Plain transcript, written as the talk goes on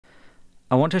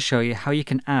I want to show you how you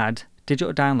can add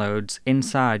digital downloads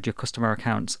inside your customer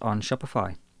accounts on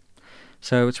Shopify.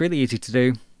 So it's really easy to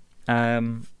do.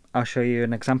 I'll show you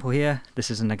an example here.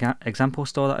 This is an example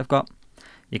store that I've got.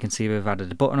 You can see we've added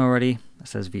a button already that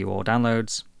says view all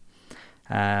downloads.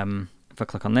 If I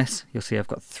click on this, you'll see I've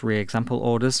got 3 example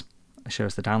orders. It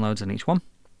shows the downloads on each one.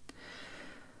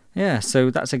 Yeah,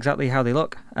 so that's exactly how they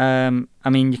look. I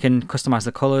mean, you can customize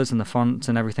the colors and the fonts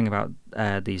and everything about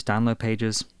these download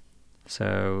pages.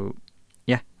 So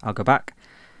yeah, I'll go back.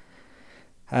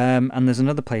 And there's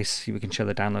another place we can show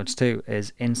the downloads too,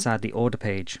 is inside the order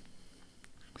page.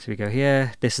 So we go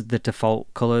here, this is the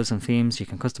default colors and themes. You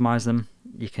can customize them.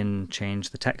 You can change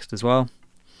the text as well.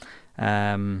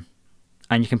 And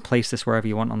you can place this wherever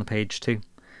you want on the page too.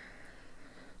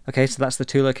 Okay, so that's the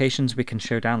 2 locations we can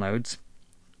show downloads.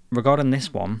 Regarding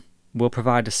this one, we'll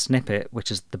provide a snippet, which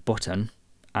is the button,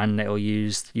 and it'll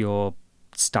use your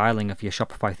styling of your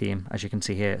Shopify theme. As you can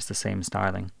see here, it's the same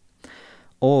styling.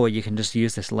 Or you can just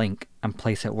use this link and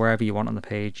place it wherever you want on the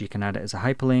page. You can add it as a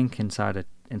hyperlink inside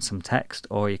in some text,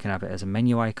 or you can have it as a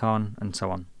menu icon, and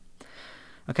so on.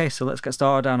 Okay, so let's get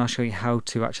started and I'll show you how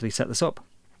to actually set this up.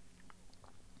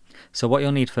 So what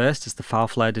you'll need first is the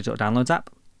Fileflare Digital Downloads app.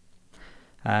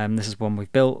 This is one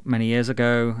we've built many years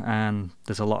ago, and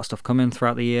there's a lot of stuff coming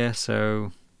throughout the year,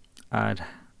 so I'd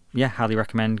highly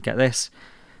recommend get this,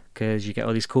 because you get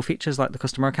all these cool features like the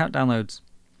customer account downloads.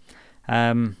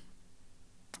 Alright,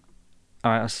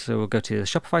 so we'll go to the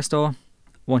Shopify store.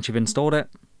 Once you've installed it,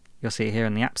 you'll see it here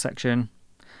in the app section.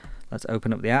 Let's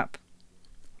open up the app.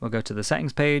 We'll go to the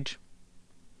settings page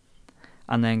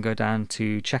and then go down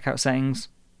to checkout settings.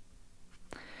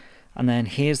 And then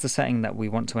here's the setting that we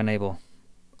want to enable.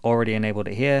 Already enabled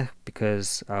it here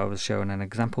because I was showing an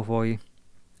example for you.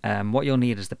 What you'll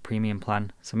need is the premium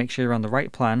plan. So make sure you're on the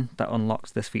right plan that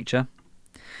unlocks this feature.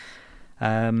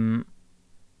 So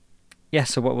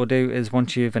what we'll do is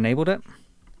once you've enabled it,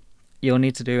 you'll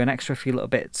need to do an extra few little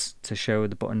bits to show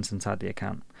the buttons inside the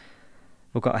account.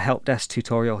 We've got a help desk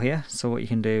tutorial here. So what you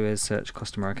can do is search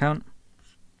customer account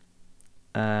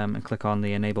and click on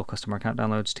the enable customer account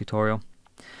downloads tutorial.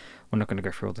 We're not going to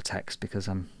go through all the text because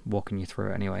I'm walking you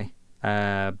through it anyway.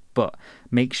 But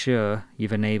make sure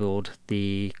you've enabled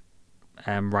the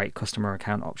right customer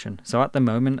account option. So at the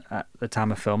moment, at the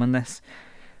time of filming this,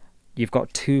 you've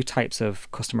got 2 types of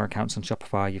customer accounts on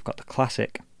Shopify. You've got the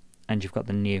classic and you've got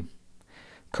the new.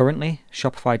 Currently,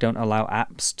 Shopify don't allow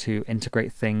apps to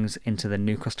integrate things into the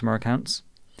new customer accounts.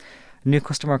 New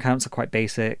customer accounts are quite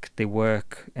basic. They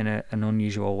work in an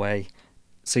unusual way.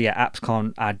 So yeah, apps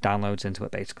can't add downloads into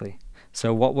it basically.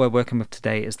 So what we're working with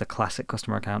today is the classic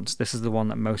customer accounts. This is the one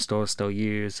that most stores still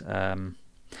use.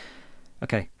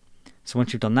 Okay, so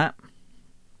once you've done that,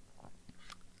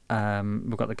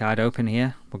 we've got the guide open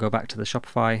here. We'll go back to the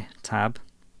Shopify tab.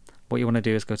 What you want to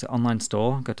do is go to online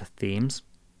store, go to themes,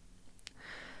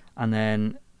 and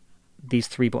then these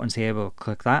 3 buttons here, we'll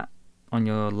click that on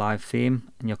your live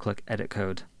theme and you'll click edit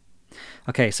code.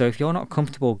 Okay, so if you're not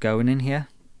comfortable going in here,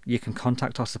 you can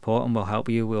contact our support and we'll help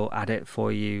you. We'll add it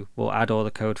for you. We'll add all the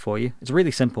code for you. It's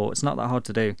really simple. It's not that hard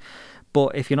to do.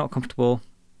 But if you're not comfortable,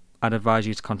 I'd advise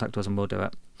you to contact us and we'll do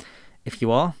it. If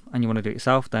you are and you want to do it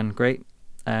yourself, then great.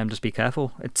 Just be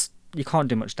careful. You can't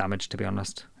do much damage, to be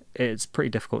honest. It's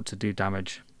pretty difficult to do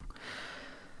damage.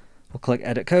 We'll click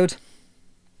edit code.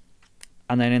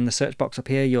 And then in the search box up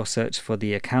here, you'll search for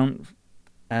the account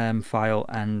file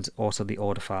and also the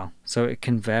order file. So it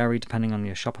can vary depending on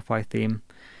your Shopify theme.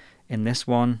 In this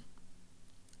one,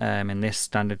 in this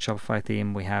standard Shopify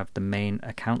theme, we have the main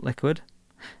account liquid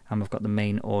and we've got the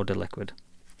main order liquid.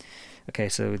 Okay,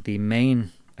 so the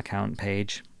main account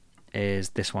page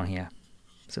is this one here.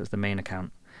 So it's the main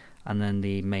account. And then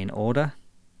the main order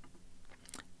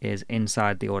is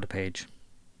inside the order page.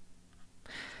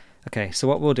 Okay, so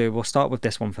what we'll do, we'll start with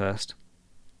this one first.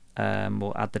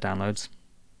 We'll add the downloads.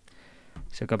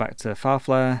 So go back to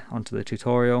Fileflare, onto the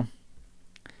tutorial.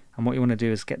 And what you want to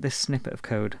do is get this snippet of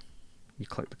code. You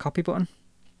click the copy button.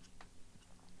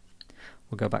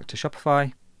 We'll go back to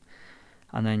Shopify.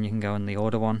 And then you can go on the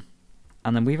order one.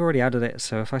 And then we've already added it.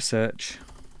 So if I search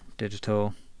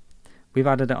digital, we've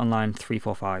added it on line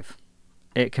 345.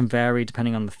 It can vary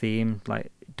depending on the theme.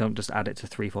 Like, don't just add it to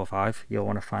 345. You'll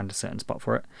want to find a certain spot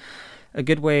for it. A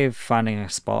good way of finding a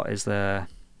spot is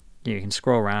you can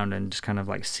scroll around and just kind of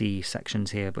like see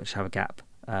sections here which have a gap.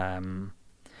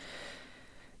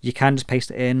 You can just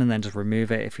paste it in and then just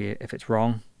remove it if it's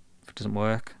wrong, if it doesn't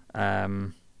work.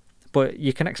 But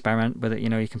you can experiment with it.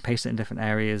 You can paste it in different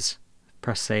areas,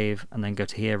 press save, and then go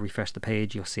to here, refresh the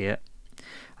page. You'll see it,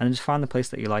 and then just find the place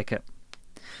that you like it.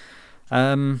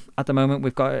 At the moment,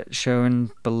 we've got it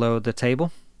shown below the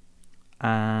table,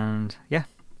 and yeah,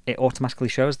 it automatically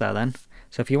shows there then.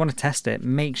 So if you want to test it,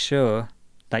 make sure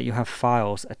that you have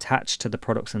files attached to the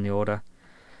products in the order.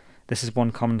 This is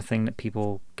one common thing that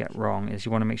people get wrong, is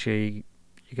you want to make sure you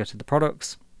go to the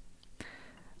products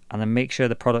and then make sure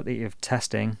the product that you're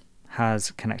testing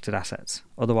has connected assets.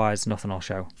 Otherwise, nothing will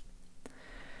show.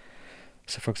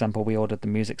 So for example, we ordered the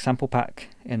music sample pack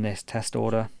in this test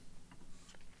order,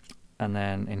 and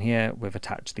then in here we've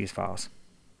attached these files.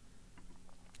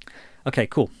 Okay,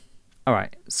 cool. All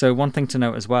right, so one thing to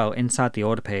note as well, inside the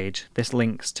order page, this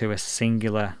links to a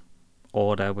singular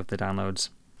order with the downloads.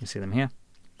 You see them here.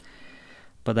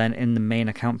 But then in the main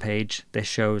account page, this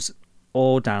shows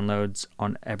all downloads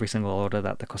on every single order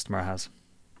that the customer has.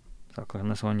 So I'll click on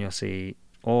this one, you'll see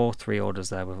all 3 orders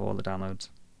there with all the downloads.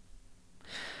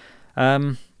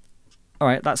 All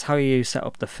right, that's how you set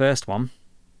up the first one.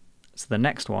 So the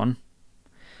next one,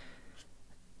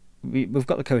 we've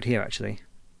got the code here actually.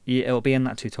 It'll be in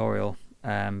that tutorial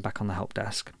back on the help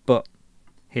desk, but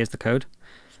here's the code.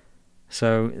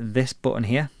 So this button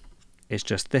here is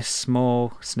just this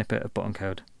small snippet of button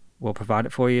code. We'll provide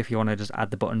it for you if you want to just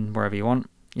add the button wherever you want.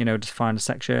 You know, just find a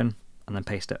section and then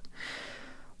paste it.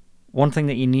 One thing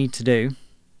that you need to do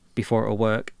before it'll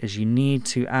work is you need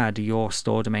to add your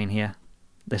store domain here.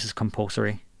 This is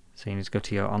compulsory. So you need to go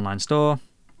to your online store,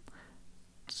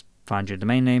 find your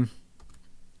domain name.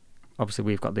 Obviously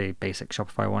we've got the basic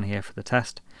Shopify one here for the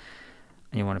test,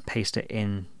 and you want to paste it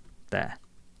in there.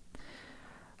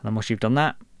 And then once you've done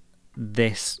that,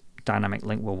 this dynamic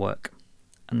link will work.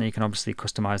 And then you can obviously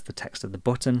customize the text of the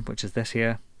button, which is this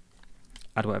here,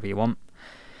 add whatever you want.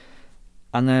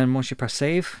 And then once you press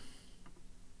save,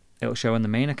 it'll show in the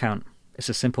main account. It's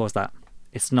as simple as that.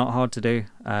 It's not hard to do.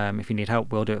 If you need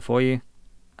help, we'll do it for you.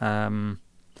 And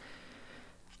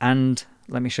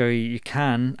let me show you, you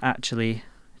can actually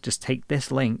just take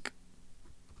this link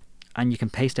and you can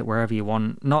paste it wherever you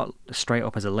want, not straight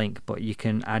up as a link, but you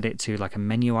can add it to like a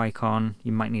menu icon.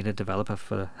 You might need a developer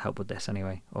for help with this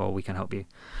anyway, or we can help you.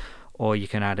 Or you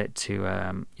can add it to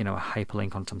you know, a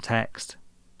hyperlink on some text.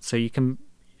 So you can,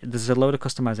 there's a load of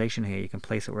customization here. You can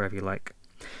place it wherever you like.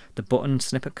 The button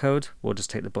snippet code will just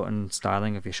take the button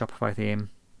styling of your Shopify theme.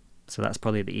 So that's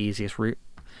probably the easiest route.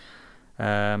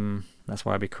 That's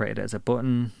why we created it as a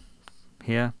button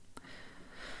here.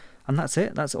 And that's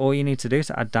it. That's all you need to do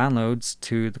to add downloads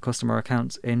to the customer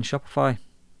accounts in Shopify.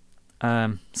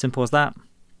 Simple as that.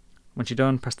 Once you're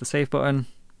done, press the save button.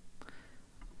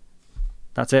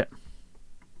 That's it.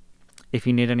 If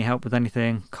you need any help with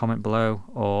anything, comment below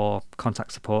or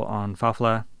contact support on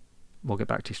Fileflare. We'll get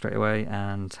back to you straight away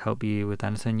and help you with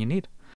anything you need.